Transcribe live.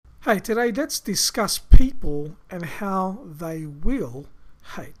Hey, today let's discuss people and how they will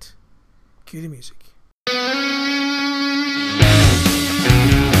hate. Cue the music.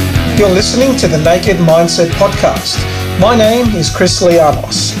 You're listening to the Naked Mindset Podcast. My name is Chris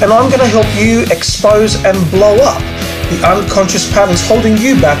Lianos, and I'm going to help you expose and blow up the unconscious patterns holding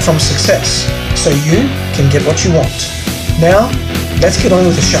you back from success so you can get what you want. Now, let's get on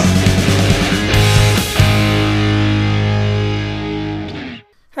with the show.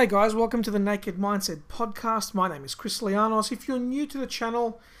 Hey guys, welcome to the Naked Mindset Podcast. My name is Chris Lianos. If you're new to the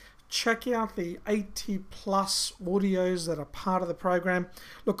channel, check out the 80 plus audios that are part of the program.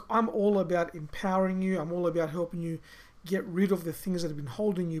 Look, I'm all about empowering you. I'm all about helping you get rid of the things that have been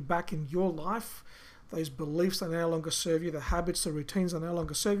holding you back in your life. Those beliefs that no longer serve you, the habits, the routines that no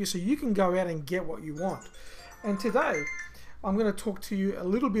longer serve you, so you can go out and get what you want. And today, I'm going to talk to you a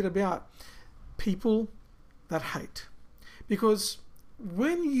little bit about people that hate. Because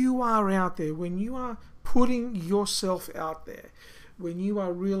when you are out there, when you are putting yourself out there, when you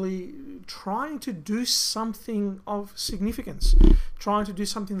are really trying to do something of significance, trying to do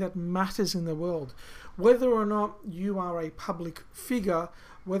something that matters in the world, whether or not you are a public figure,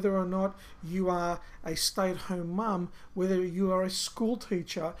 whether or not you are a stay-at-home mum, whether you are a school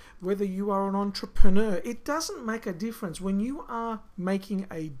teacher, whether you are an entrepreneur, it doesn't make a difference. When you are making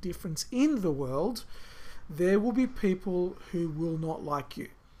a difference in the world, there will be people who will not like you.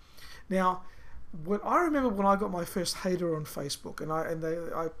 Now, I remember when I got my first hater on Facebook, and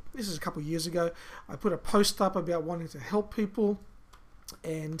this is a couple of years ago. I put a post up about wanting to help people,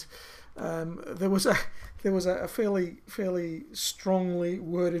 and there was a fairly strongly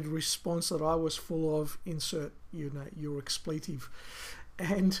worded response that I was full of. Insert your expletive,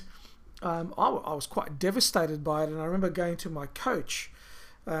 and I was quite devastated by it. And I remember going to my coach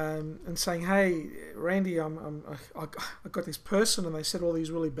and saying, "Hey, Randy, I got this person, and they said all these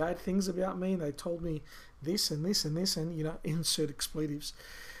really bad things about me, and they told me this and this and this, and insert expletives."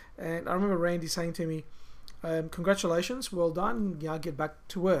 And I remember Randy saying to me, "Congratulations, well done. Get back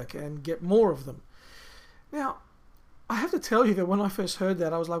to work and get more of them." Now, I have to tell you that when I first heard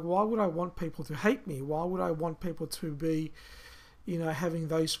that, I was like, why would I want people to hate me? Why would I want people to be having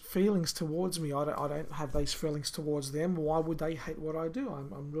those feelings towards me? I don't have those feelings towards them. Why would they hate what I do?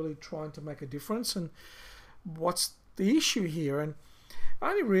 I'm really trying to make a difference, and what's the issue here? And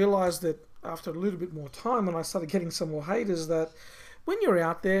I only realized that after a little bit more time, when I started getting some more haters, that when you're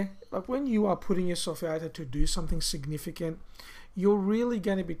out there, like when you are putting yourself out there to do something significant, you're really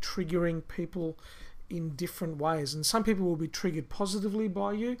going to be triggering people in different ways. And some people will be triggered positively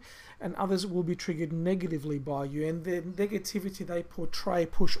by you, and others will be triggered negatively by you. And the negativity they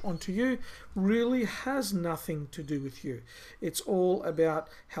push onto you really has nothing to do with you. It's all about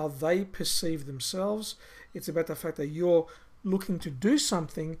how they perceive themselves. It's about the fact that you're looking to do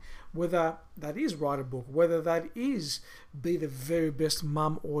something, whether that is write a book, whether that is be the very best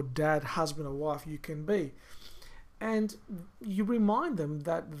mum or dad, husband or wife you can be. And you remind them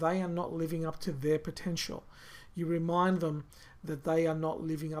that they are not living up to their potential. You remind them that they are not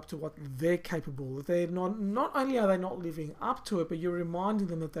living up to what they're capable of. They're not only are they not living up to it, but you're reminding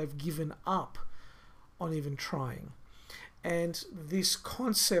them that they've given up on even trying. And this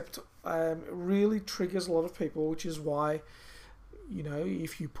concept really triggers a lot of people, which is why,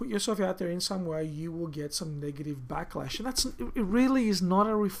 if you put yourself out there in some way, you will get some negative backlash. And it really is not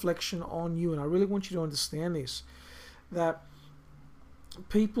a reflection on you. And I really want you to understand this, that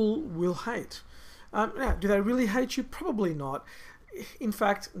people will hate. Now, do they really hate you? Probably not. In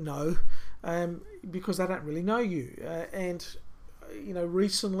fact, no, because they don't really know you. And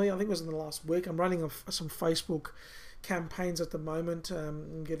recently, I think it was in the last week, I'm running some Facebook campaigns at the moment,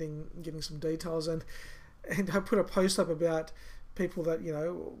 getting some details, and I put a post up about people that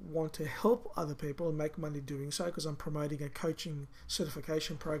want to help other people and make money doing so, because I'm promoting a coaching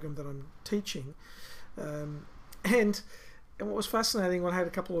certification program that I'm teaching. And what was fascinating, I had a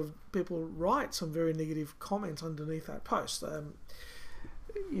couple of people write some very negative comments underneath that post. I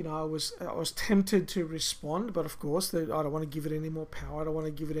was tempted to respond, but of course, I don't want to give it any more power. I don't want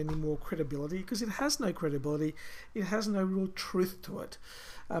to give it any more credibility, because it has no credibility. It has no real truth to it.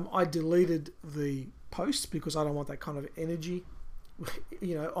 I deleted the post because I don't want that kind of energy,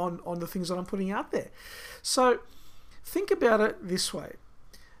 on the things that I'm putting out there. So think about it this way: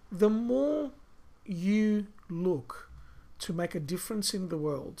 the more you look to make a difference in the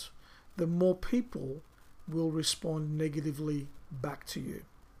world, the more people will respond negatively back to you.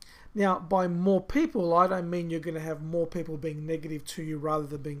 Now, by more people, I don't mean you're going to have more people being negative to you rather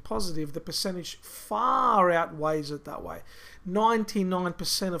than being positive. The percentage far outweighs it that way.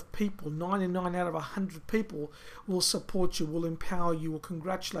 99% of people, 99 out of 100 people will support you, will empower you, will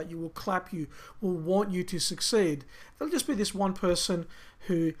congratulate you, will clap you, will want you to succeed. There'll just be this one person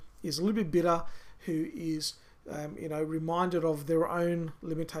who is a little bit bitter, who is reminded of their own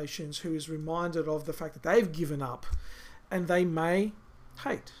limitations, who is reminded of the fact that they've given up, and they may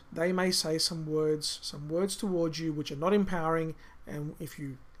hate. They may say some words towards you which are not empowering, and if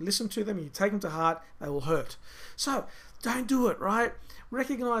you listen to them, you take them to heart, they will hurt. So don't do it, right?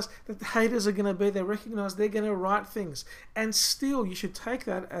 Recognize that the haters are going to be there. Recognize they're going to write things, and still you should take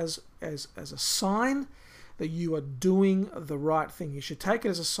that as a sign that you are doing the right thing. You should take it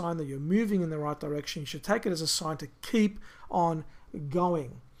as a sign that you're moving in the right direction. You should take it as a sign to keep on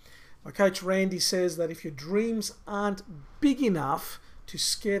going. My coach Randy says that if your dreams aren't big enough to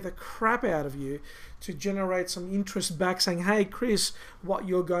scare the crap out of you, to generate some interest back saying, hey Chris, what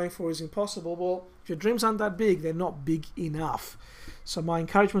you're going for is impossible. Well, if your dreams aren't that big, they're not big enough. So my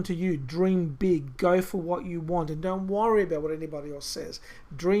encouragement to you, dream big, go for what you want, and don't worry about what anybody else says.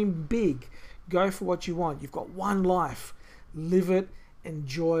 Dream big, go for what you want. You've got one life. Live it,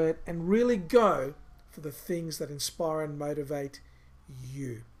 enjoy it, and really go for the things that inspire and motivate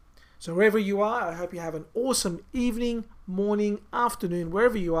you. So wherever you are, I hope you have an awesome evening, morning, afternoon,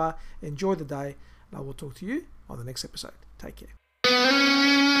 wherever you are. Enjoy the day, and I will talk to you on the next episode. Take care.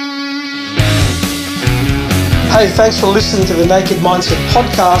 Hey, thanks for listening to the Naked Mindset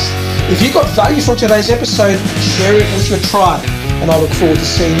podcast. If you got value from today's episode, share it with your tribe, and I look forward to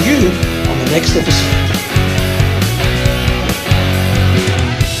seeing you on the next episode.